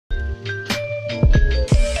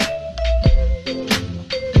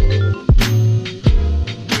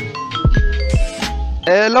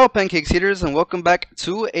Hello Pancakes Eaters, and welcome back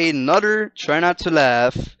to another Try Not to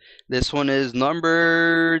Laugh. This one is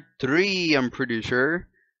number 3, I'm pretty sure.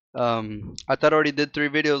 I thought I already did 3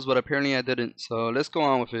 videos, but apparently I didn't, so let's go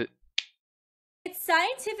on with it. It's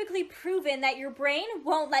scientifically proven that your brain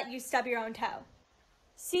won't let you stub your own toe.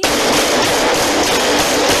 See?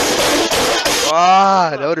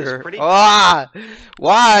 Ah, that would hurt. Ah,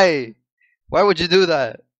 why? Why would you do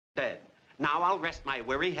that? Dead. Now I'll rest my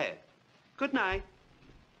weary head. Good night.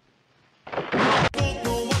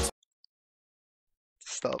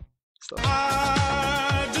 Stop.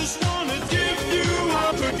 I just wanna give you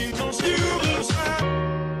a cookie, don't steal this.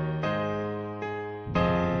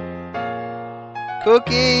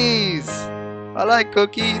 Cookies! I like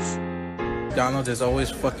cookies. McDonald's is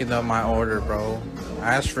always fucking up my order, bro.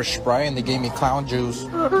 I asked for Sprite and they gave me clown juice.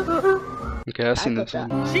 Okay, I've seen this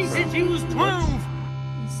one. She said you was 12.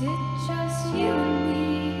 Is it just you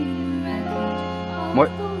and me?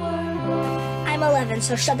 What? I'm 11,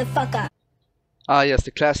 so shut the fuck up. Ah, yes,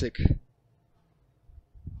 the classic.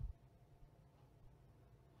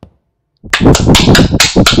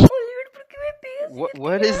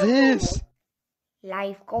 What is this?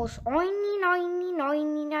 Life goes oiny, oiny,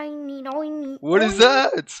 oiny, oiny, oiny. What is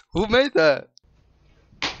that? Who made that?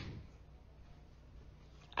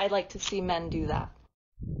 I'd like to see men do that.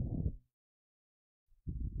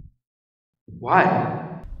 Why?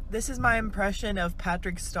 This is my impression of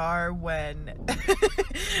Patrick Star when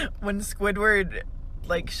when Squidward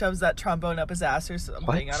like shoves that trombone up his ass or something.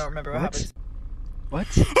 What? I don't remember what happens. What?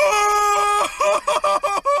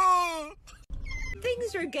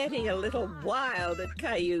 Things are getting a little wild at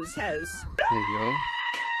Caillou's house. Hey,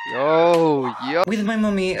 yo. With my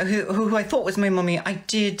mummy, who I thought was my mummy, I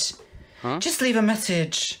did just leave a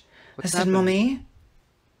message. I said, Mummy,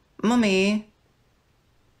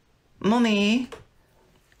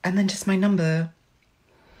 and then just my number.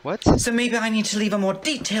 What? So maybe I need to leave a more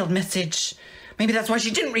detailed message. Maybe that's why she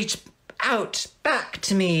didn't reach out back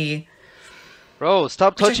to me. Bro,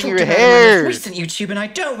 stop touching your In my hair. most recent YouTube, and I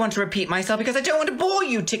don't want to repeat myself because I don't want to bore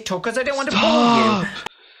you, TikTokers. I don't want to bore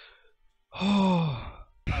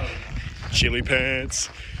you. Chili pants.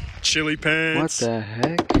 Chili pants. What the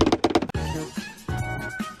heck?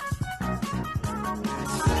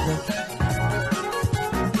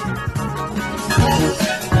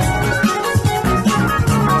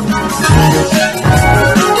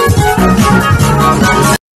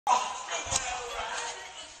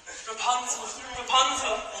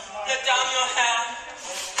 Rapunzel, let down your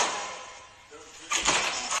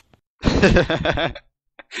hair.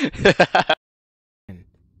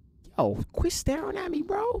 Yo, quit staring at me,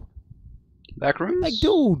 bro. Back rooms? Like,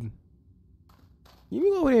 dude. You can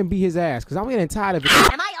go over there and beat his ass, because I'm getting tired of it.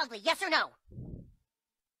 Am I ugly? Yes or no?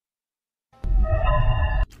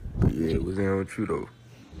 Yeah, what's down with you though?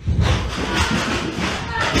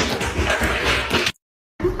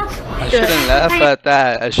 I shouldn't laugh at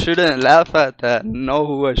that. I shouldn't laugh at that.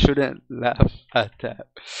 No, I shouldn't laugh at that.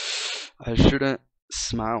 I shouldn't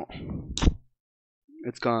smile.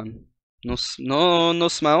 It's gone. No smile.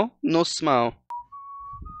 No smile.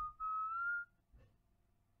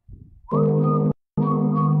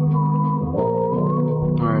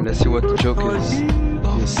 Alright, let's see what the joke is.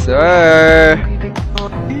 Yes, sir.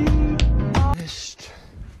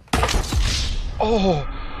 Oh.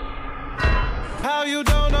 How you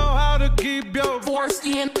don't know how to keep your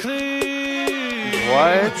foreskin clean?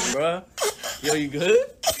 What? Bruh. Yo, you good?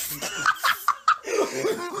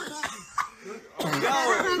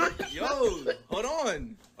 Yo, hold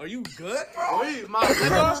on. Are you good, bro? Breathe, my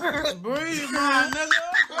nigga. Breathe, my nigga.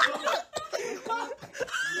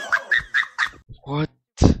 What?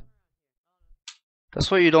 That's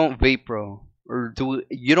why you don't vape, bro. Or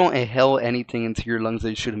you don't inhale anything into your lungs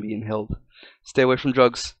that shouldn't be inhaled. Stay away from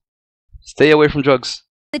drugs. Stay away from drugs.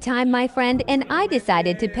 The time my friend and I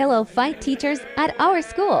decided to pillow fight teachers at our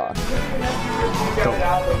school.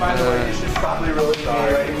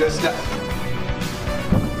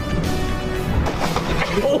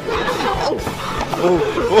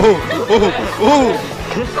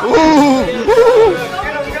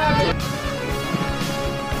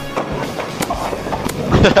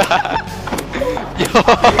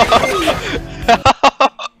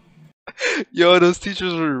 Yo, those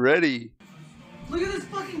teachers were ready. Look at this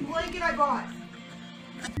fucking blanket I bought.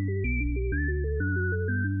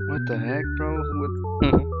 What the heck, bro? What?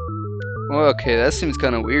 Well, okay, that seems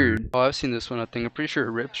kind of weird. Oh, I've seen this one, I think. I'm pretty sure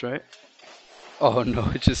it rips, right? Oh no,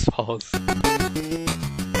 it just falls.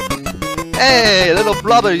 Hey, little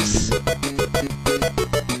blubbers!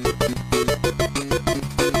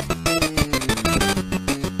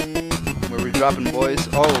 Where we dropping, boys?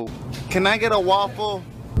 Oh. Can I get a waffle?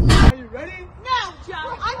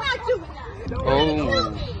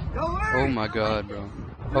 Oh my god, bro.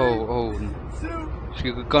 Oh.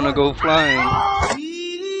 She's gonna go flying.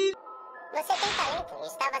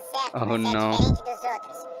 Oh no.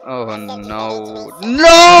 Oh no.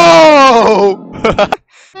 No!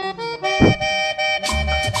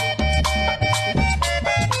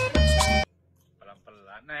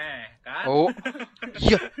 Oh.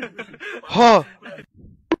 Yeah. Huh.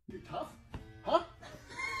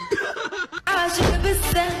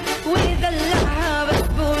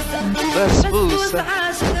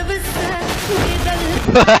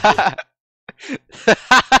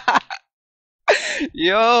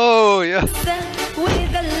 Yo.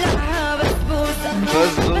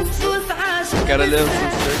 Gotta live,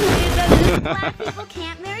 sister. Black people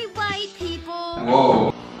can't marry white people.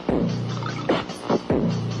 Whoa.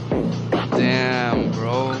 Damn,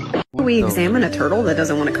 bro. We examine a turtle that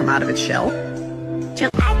doesn't want to come out of its shell.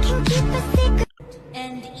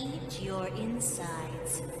 And eat your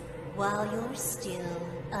insides while you're still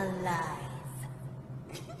alive.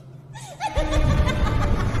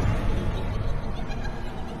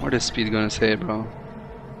 What is Speed gonna say, bro?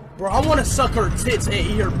 Bro, I want to suck her tits and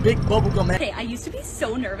eat her big bubblegum ass. Okay, I used to be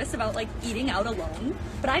so nervous about like eating out alone,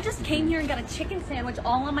 but I just came here and got a chicken sandwich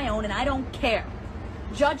all on my own and I don't care.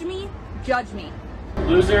 Judge me, judge me.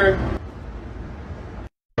 Loser.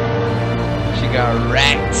 She got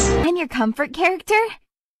wrecked. And your comfort character?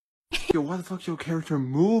 Yo, why the fuck's your character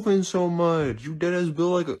moving so much? You dead as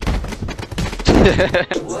Bill like a...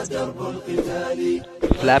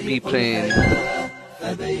 Flappy plane.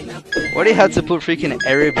 Why do you have to put freaking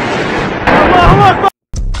Arabic?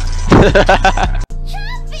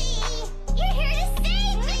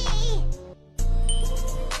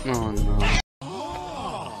 Oh no.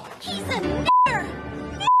 He's a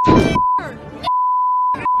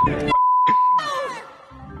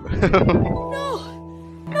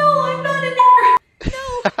No, I'm not a nerd.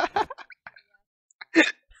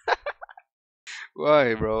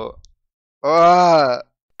 Why, bro? Ah.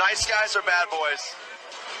 Nice guys or bad boys?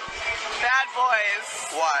 Bad boys.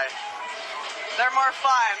 Why? They're more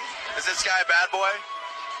fun. Is this guy a bad boy?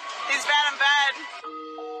 He's bad in bed.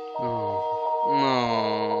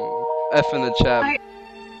 No. F in the chat.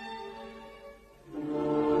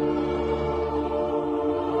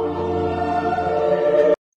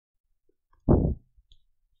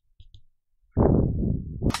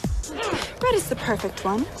 Red is the perfect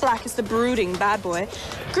one. Black is the brooding bad boy.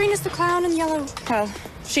 Green is the clown, and yellow, well,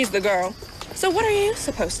 she's the girl. So what are you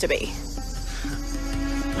supposed to be?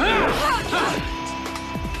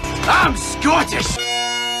 I'm Scottish!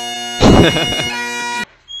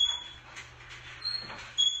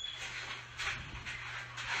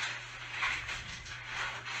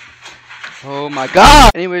 Oh my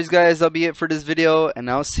god! Anyways guys, that'll be it for this video, and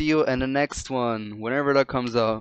I'll see you in the next one, whenever that comes out.